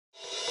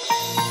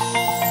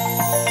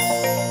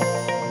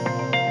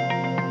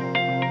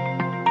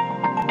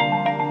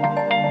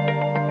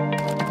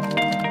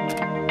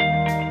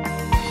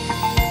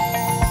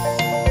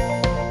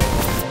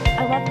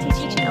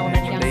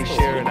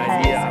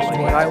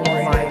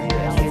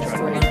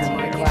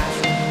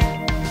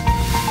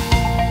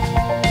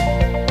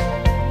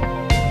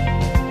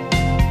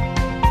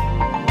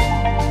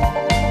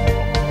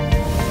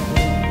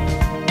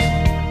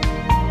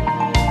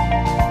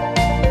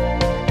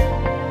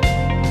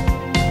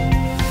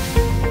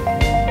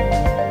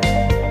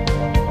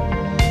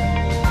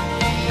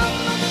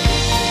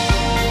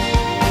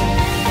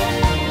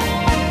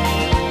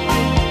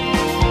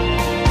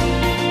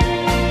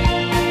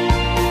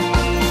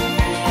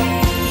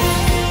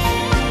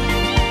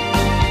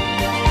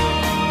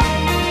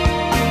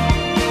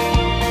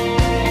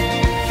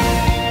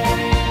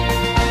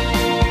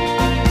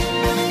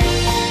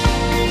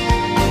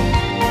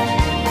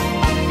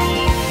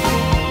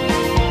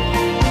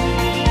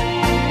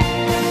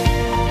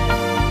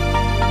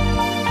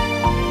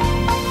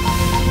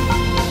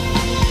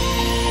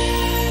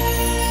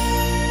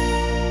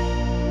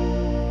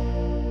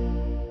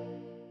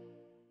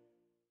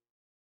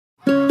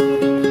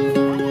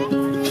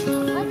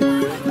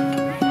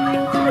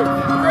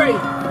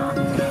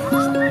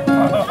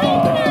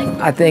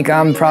I think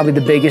I'm probably the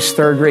biggest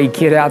third grade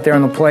kid out there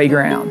on the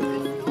playground.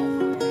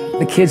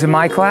 The kids in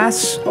my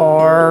class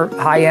are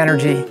high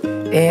energy,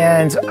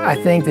 and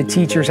I think the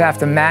teachers have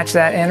to match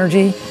that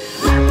energy.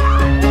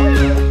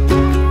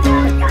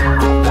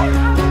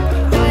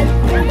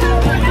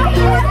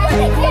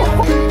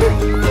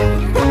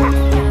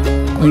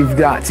 You've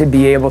got to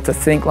be able to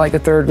think like a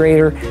third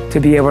grader to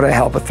be able to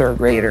help a third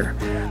grader.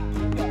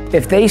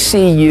 If they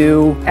see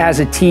you as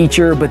a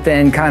teacher, but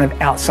then kind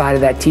of outside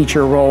of that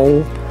teacher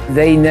role,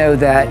 they know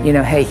that, you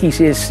know, hey, he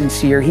is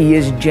sincere, he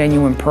is a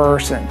genuine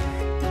person.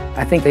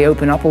 I think they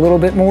open up a little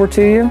bit more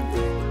to you.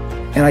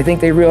 And I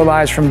think they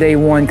realize from day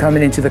one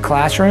coming into the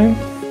classroom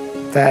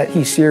that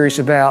he's serious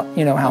about,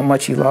 you know, how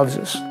much he loves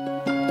us. 4,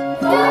 3,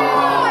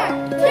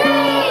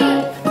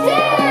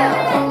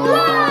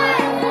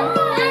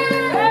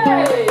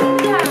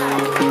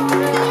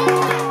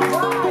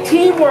 2, 1.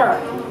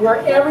 Teamwork, where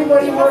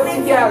everybody works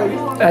together.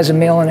 As a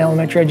male in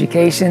elementary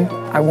education,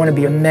 I want to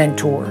be a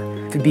mentor.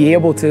 To be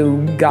able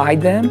to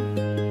guide them,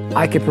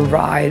 I could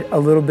provide a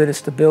little bit of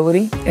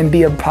stability and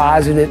be a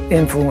positive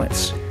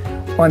influence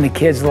on the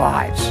kids'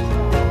 lives.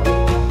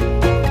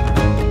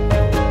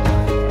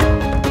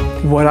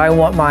 What I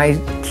want my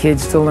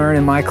kids to learn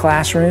in my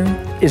classroom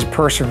is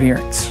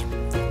perseverance.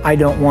 I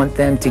don't want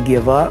them to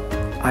give up.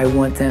 I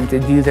want them to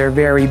do their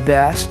very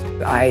best.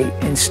 I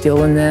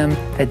instill in them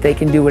that they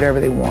can do whatever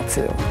they want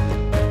to.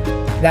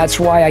 That's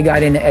why I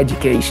got into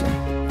education.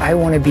 I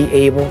want to be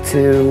able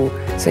to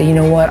say, you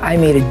know what, I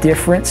made a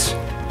difference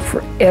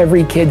for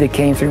every kid that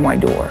came through my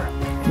door.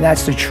 And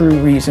that's the true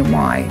reason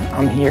why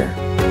I'm here.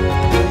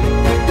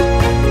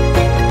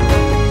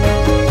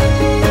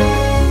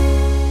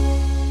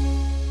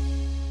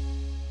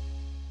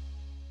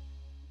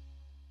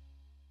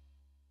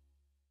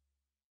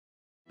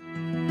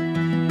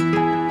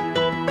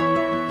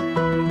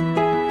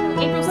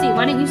 April C.,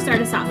 why don't you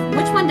start us off?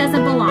 Which one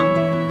doesn't belong?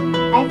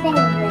 I think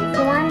this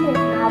one does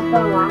not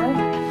belong.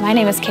 My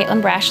name is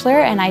Caitlin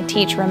Brashler, and I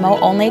teach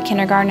remote-only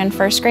kindergarten and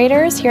first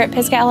graders here at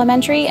Pisgah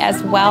Elementary,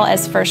 as well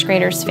as first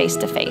graders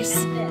face-to-face.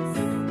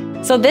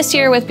 So this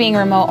year, with being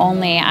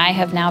remote-only, I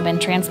have now been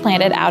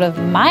transplanted out of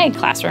my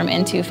classroom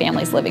into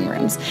families' living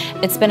rooms.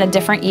 It's been a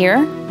different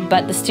year,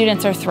 but the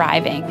students are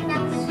thriving.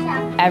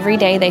 Every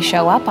day they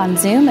show up on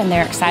Zoom and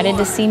they're excited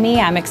to see me.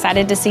 I'm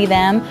excited to see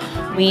them.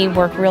 We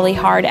work really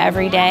hard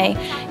every day,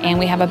 and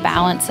we have a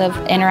balance of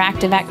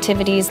interactive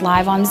activities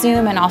live on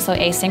Zoom and also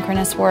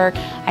asynchronous work.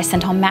 I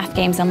send home math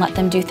games and let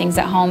them do things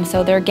at home,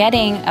 so they're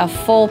getting a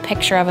full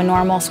picture of a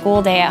normal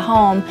school day at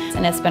home,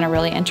 and it's been a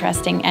really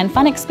interesting and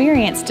fun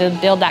experience to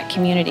build that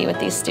community with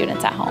these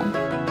students at home.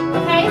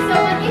 Okay, so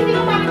when you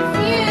think back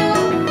to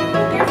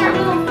you, here's our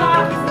little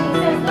fox, and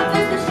he says, what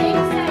does the shape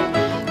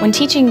say? When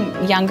teaching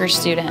younger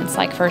students,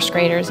 like first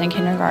graders and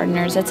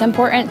kindergartners, it's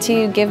important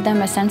to give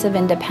them a sense of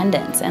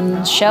independence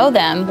and show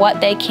them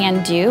what they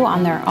can do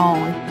on their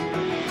own.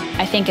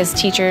 I think as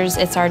teachers,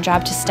 it's our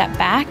job to step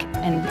back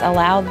and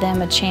allow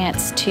them a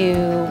chance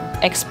to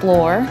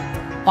explore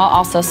while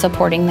also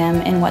supporting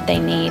them in what they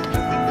need.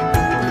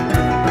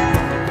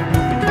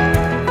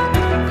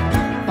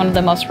 One of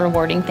the most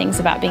rewarding things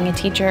about being a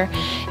teacher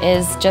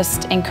is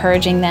just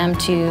encouraging them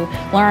to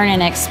learn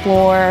and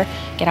explore,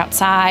 get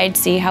outside,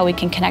 see how we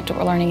can connect what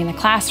we're learning in the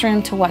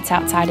classroom to what's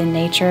outside in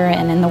nature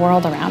and in the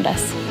world around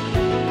us.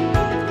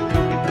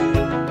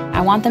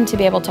 I want them to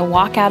be able to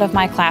walk out of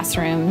my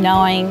classroom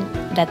knowing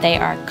that they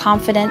are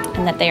confident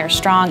and that they are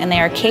strong and they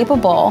are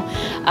capable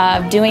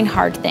of doing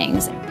hard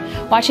things.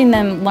 Watching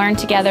them learn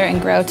together and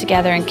grow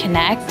together and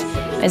connect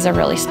is a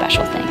really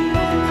special thing.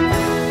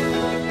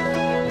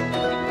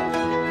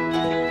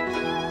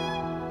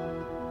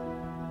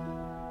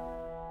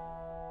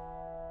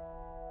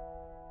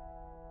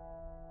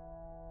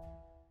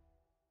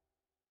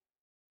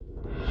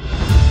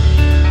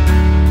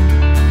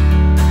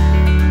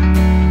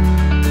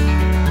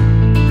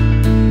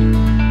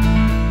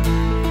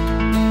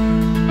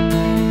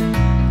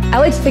 I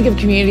like to think of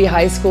community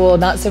high school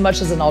not so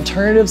much as an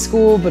alternative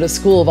school, but a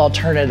school of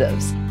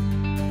alternatives.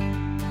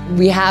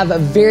 We have a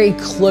very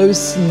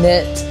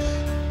close-knit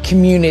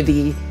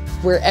community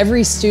where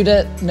every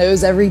student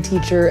knows every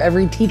teacher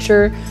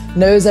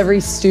knows every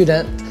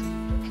student.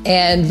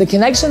 And the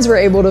connections we're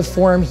able to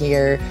form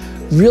here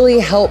really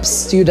help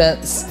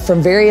students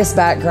from various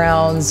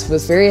backgrounds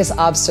with various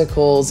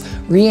obstacles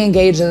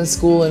re-engage in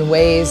school in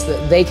ways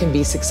that they can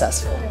be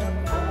successful.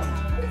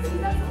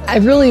 I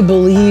really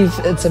believe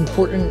it's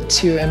important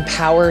to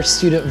empower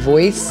student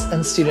voice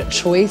and student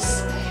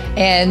choice,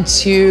 and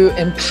to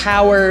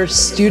empower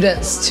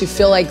students to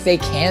feel like they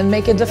can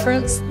make a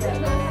difference.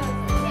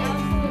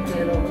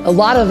 A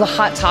lot of the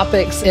hot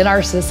topics in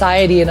our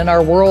society and in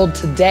our world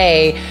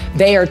today,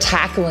 they are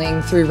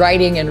tackling through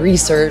writing and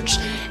research,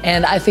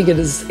 and I think it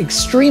is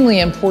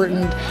extremely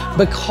important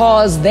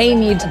because they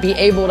need to be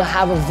able to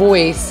have a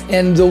voice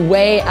in the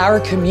way our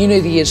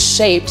community is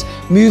shaped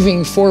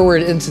moving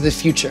forward into the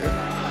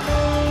future.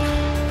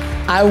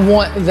 I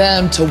want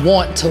them to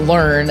want to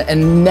learn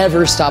and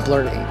never stop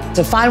learning,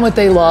 to find what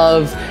they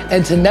love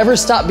and to never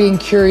stop being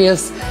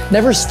curious,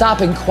 never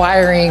stop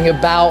inquiring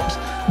about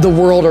the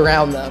world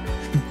around them.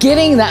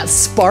 Getting that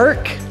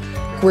spark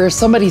where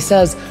somebody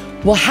says,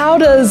 well, how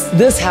does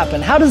this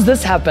happen? How does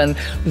this happen?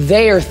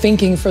 They are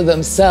thinking for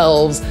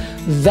themselves.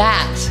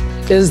 That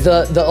is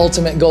the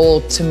ultimate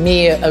goal to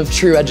me of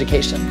true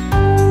education.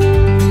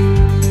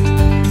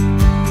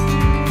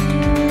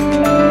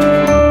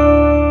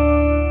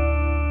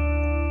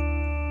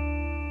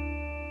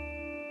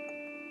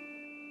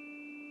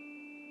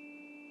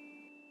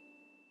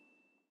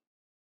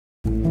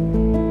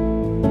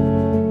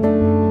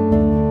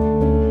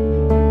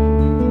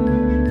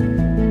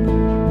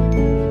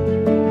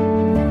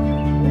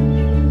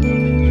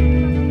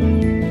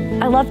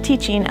 I love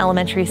teaching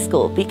elementary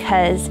school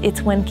because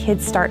it's when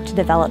kids start to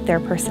develop their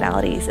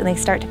personalities and they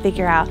start to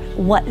figure out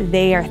what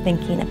they are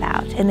thinking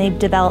about and they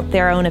develop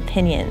their own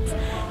opinions.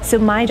 So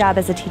my job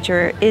as a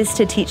teacher is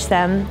to teach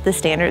them the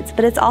standards,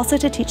 but it's also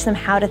to teach them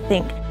how to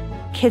think.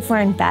 Kids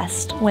learn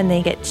best when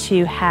they get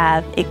to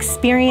have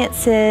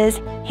experiences,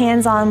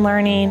 hands-on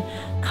learning,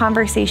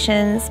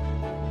 conversations.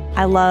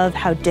 I love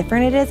how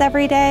different it is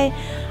every day.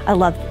 I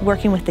love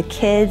working with the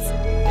kids.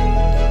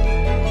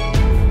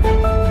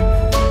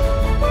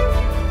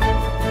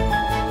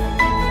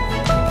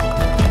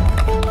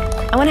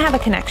 I want to have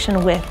a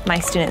connection with my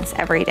students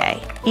every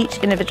day. Each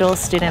individual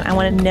student, I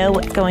want to know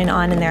what's going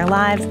on in their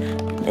lives.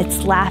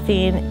 It's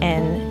laughing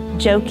and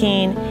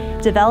joking,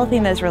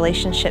 developing those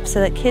relationships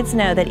so that kids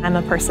know that I'm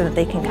a person that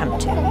they can come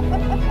to. 3,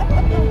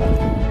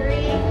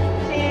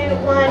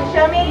 2, 1,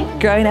 show me.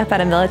 Growing up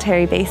at a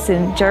military base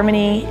in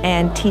Germany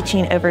and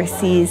teaching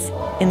overseas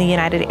in the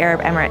United Arab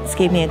Emirates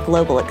gave me a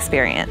global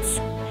experience.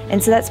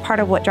 And so that's part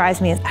of what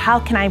drives me is how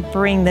can I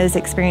bring those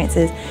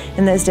experiences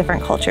and those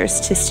different cultures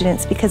to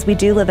students, because we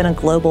do live in a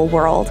global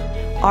world.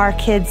 Our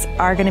kids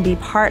are going to be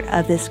part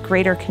of this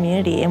greater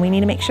community and we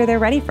need to make sure they're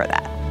ready for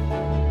that.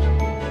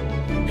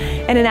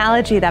 An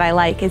analogy that I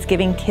like is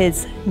giving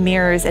kids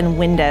mirrors and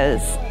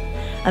windows.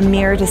 A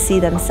mirror to see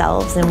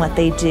themselves and what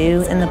they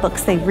do and the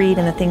books they read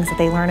and the things that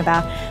they learn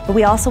about. But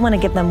we also want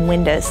to give them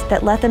windows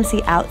that let them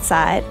see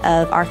outside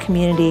of our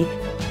community.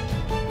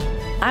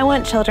 I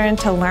want children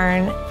to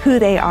learn who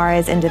they are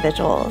as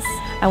individuals.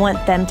 I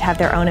want them to have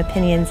their own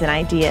opinions and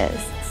ideas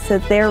so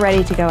they're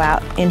ready to go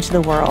out into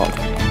the world.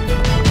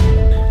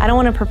 I don't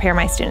want to prepare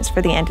my students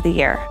for the end of the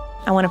year.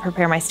 I want to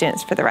prepare my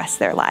students for the rest of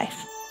their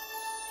life.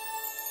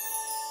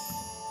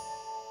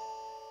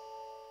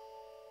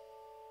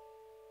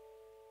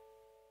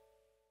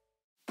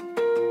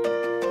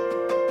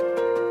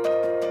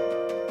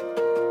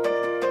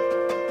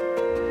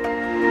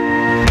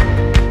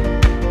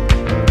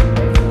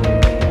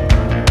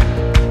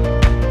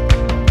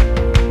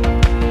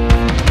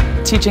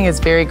 Teaching is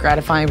very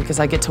gratifying because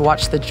I get to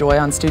watch the joy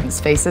on students'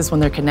 faces when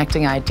they're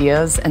connecting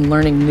ideas and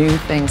learning new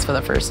things for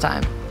the first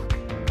time.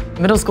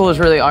 Middle schoolers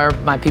really are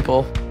my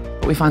people.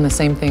 We find the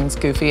same things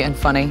goofy and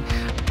funny.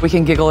 We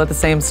can giggle at the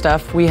same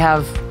stuff. We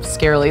have,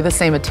 scarily, the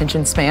same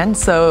attention span,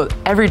 so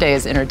every day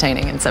is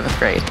entertaining in 7th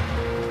grade.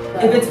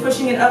 If it's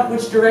pushing it up,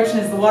 which direction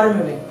is the water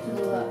moving?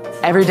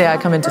 Every day I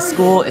come into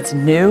school, it's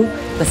new.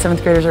 The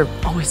 7th graders are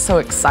always so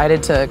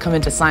excited to come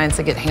into science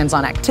and get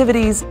hands-on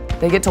activities.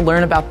 They get to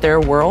learn about their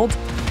world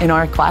in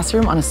our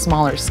classroom on a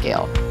smaller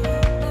scale.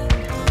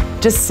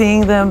 Just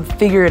seeing them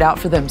figure it out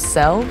for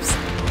themselves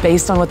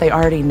based on what they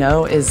already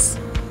know is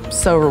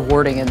so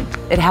rewarding, and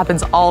it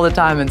happens all the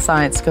time in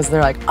science because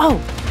they're like,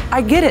 oh,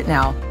 I get it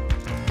now.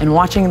 And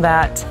watching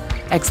that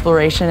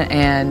exploration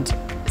and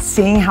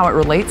seeing how it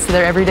relates to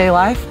their everyday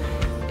life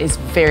is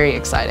very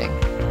exciting.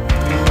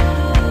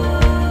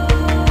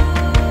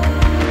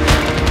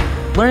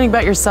 Learning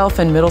about yourself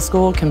in middle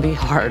school can be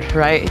hard,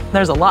 right?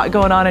 There's a lot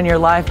going on in your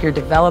life, you're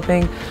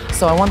developing.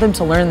 So I want them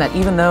to learn that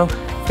even though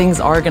things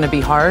are going to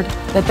be hard,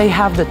 that they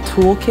have the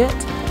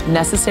toolkit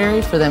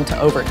necessary for them to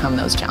overcome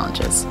those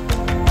challenges.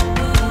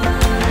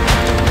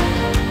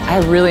 I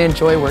really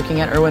enjoy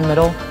working at Irwin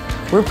Middle.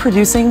 We're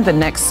producing the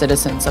next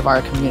citizens of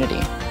our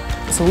community.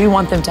 So we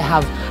want them to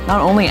have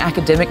not only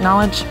academic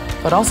knowledge,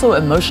 but also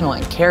emotional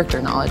and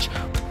character knowledge.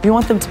 We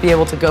want them to be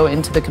able to go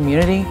into the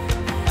community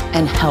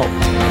and help.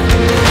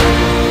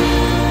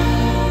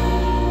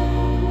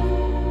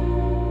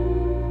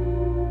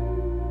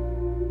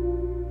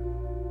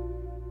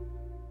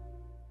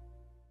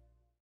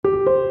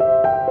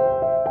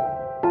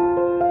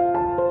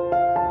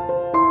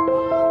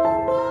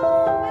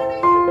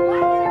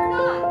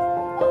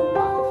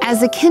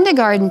 As a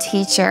kindergarten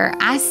teacher,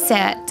 I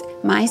set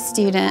my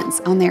students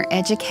on their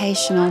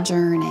educational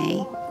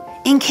journey.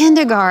 In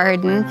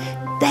kindergarten,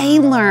 they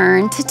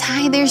learn to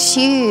tie their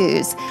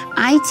shoes.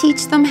 I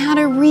teach them how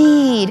to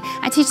read.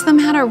 I teach them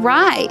how to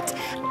write.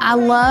 I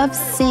love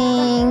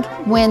seeing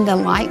when the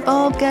light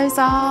bulb goes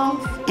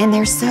off and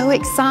they're so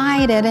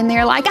excited and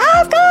they're like,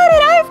 I've got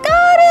it, I've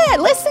got it.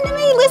 Listen to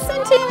me,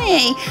 listen to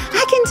me.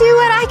 I can do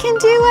it, I can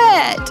do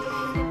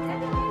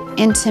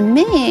it. And to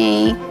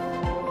me,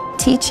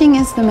 teaching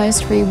is the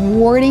most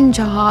rewarding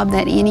job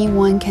that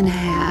anyone can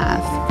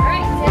have.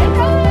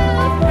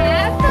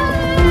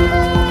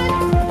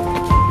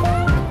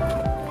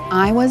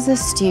 I was a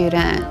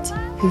student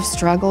who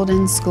struggled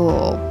in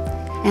school,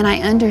 and I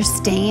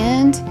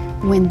understand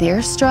when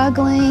they're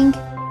struggling.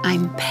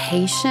 I'm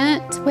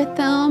patient with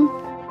them.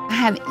 I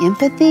have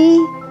empathy,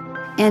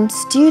 and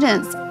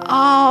students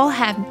all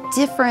have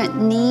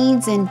different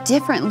needs and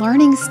different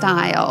learning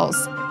styles.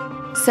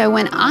 So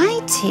when I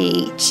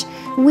teach,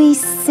 we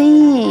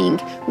sing,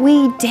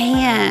 we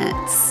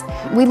dance,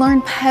 we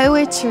learn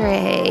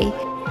poetry,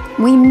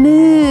 we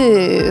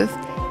move.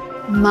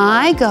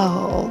 My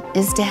goal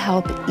is to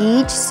help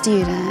each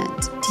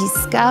student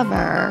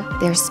discover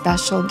their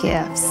special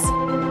gifts.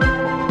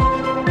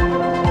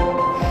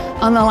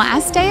 On the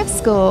last day of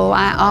school,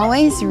 I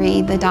always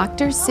read the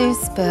Dr.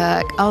 Seuss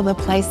book, Oh, the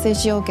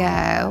Places You'll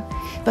Go,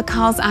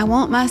 because I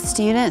want my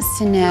students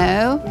to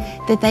know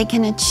that they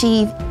can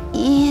achieve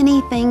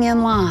anything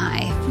in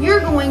life.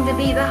 You're going to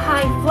be the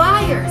high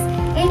flyers,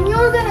 and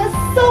you're going to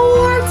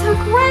soar to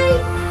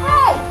great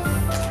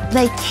heights.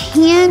 They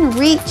can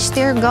reach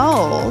their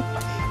goal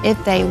if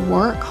they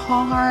work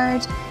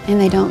hard and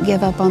they don't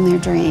give up on their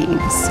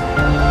dreams.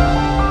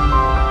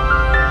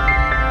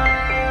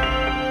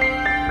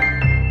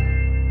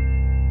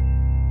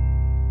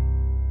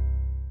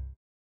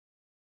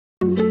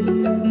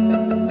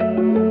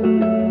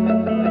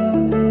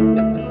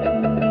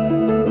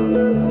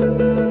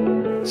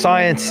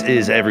 Science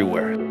is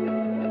everywhere,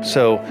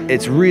 so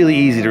it's really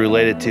easy to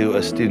relate it to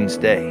a student's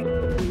day.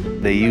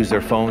 They use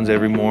their phones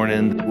every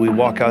morning. We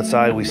walk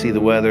outside, we see the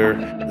weather.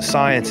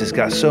 Science has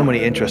got so many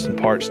interesting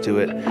parts to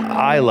it.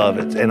 I love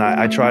it, and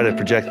I try to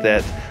project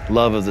that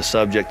love of the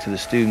subject to the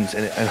students,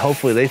 and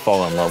hopefully they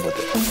fall in love with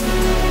it.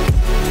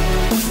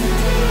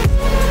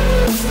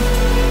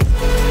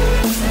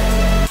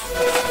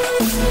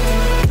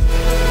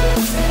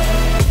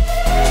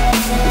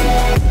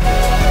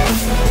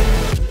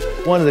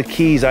 One of the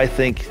keys, I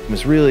think,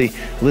 is really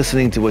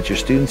listening to what your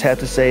students have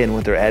to say and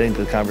what they're adding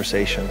to the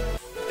conversation.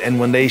 And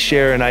when they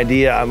share an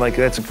idea, I'm like,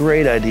 that's a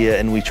great idea,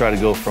 and we try to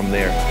go from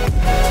there.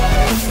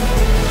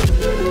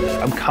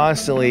 I'm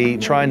constantly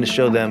trying to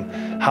show them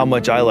how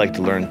much I like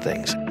to learn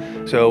things.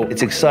 So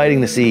it's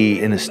exciting to see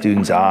in a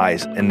student's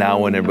eyes, and now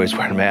when everybody's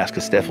wearing a mask,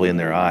 it's definitely in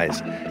their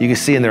eyes. You can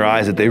see in their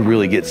eyes that they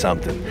really get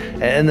something.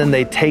 And then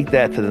they take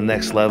that to the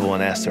next level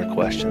and ask their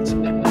questions.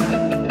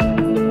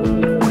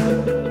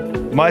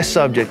 My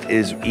subject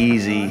is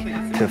easy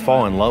to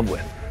fall in love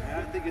with.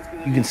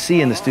 You can see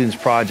in the students'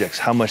 projects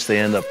how much they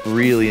end up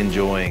really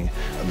enjoying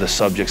the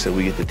subjects that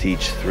we get to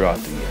teach throughout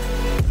the year.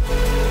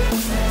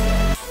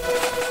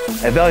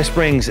 At Valley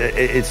Springs,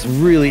 it's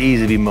really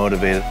easy to be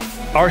motivated.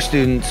 Our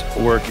students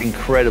work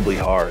incredibly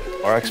hard.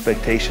 Our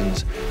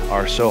expectations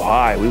are so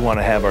high. We want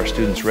to have our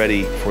students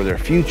ready for their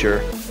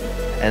future,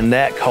 and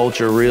that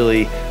culture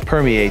really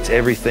permeates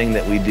everything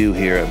that we do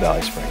here at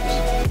Valley Springs.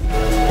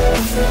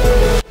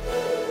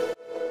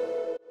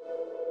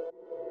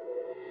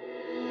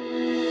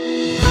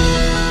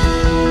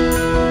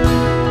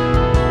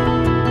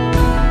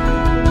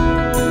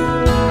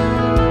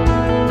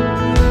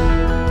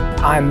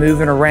 I'm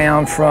moving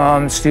around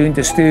from student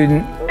to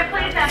student.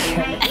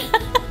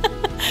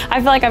 I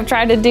feel like I've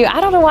tried to do,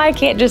 I don't know why I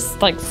can't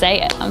just like say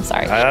it. I'm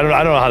sorry. I don't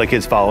know how the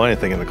kids follow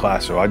anything in the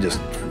classroom. I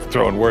just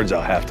throwing words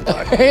out half the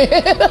time.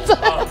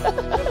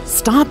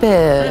 Stop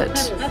it.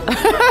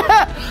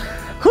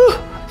 Whew.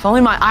 If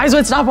only my eyes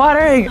would stop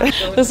watering.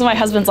 This is my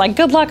husband's like,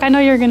 good luck. I know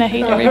you're gonna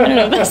hate every minute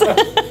of this.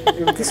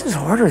 This is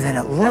harder than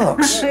it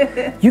looks.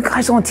 You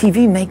guys on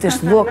TV make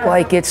this look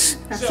like it's...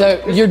 So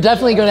you're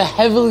definitely going to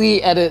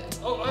heavily edit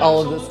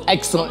all of this.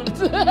 Excellent.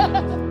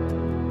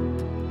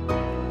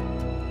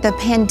 The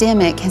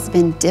pandemic has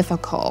been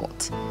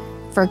difficult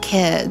for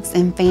kids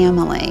and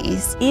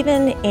families.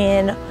 Even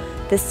in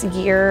this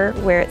year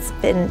where it's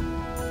been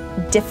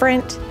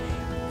different,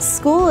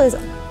 school is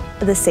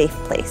the safe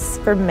place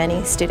for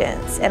many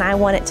students, and I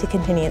want it to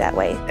continue that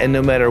way. And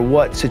no matter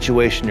what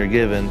situation you're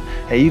given,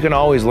 hey, you can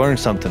always learn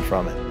something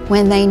from it.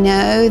 When they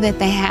know that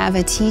they have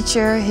a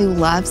teacher who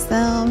loves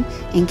them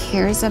and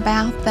cares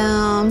about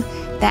them,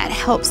 that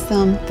helps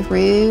them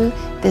through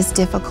this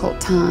difficult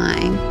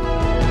time.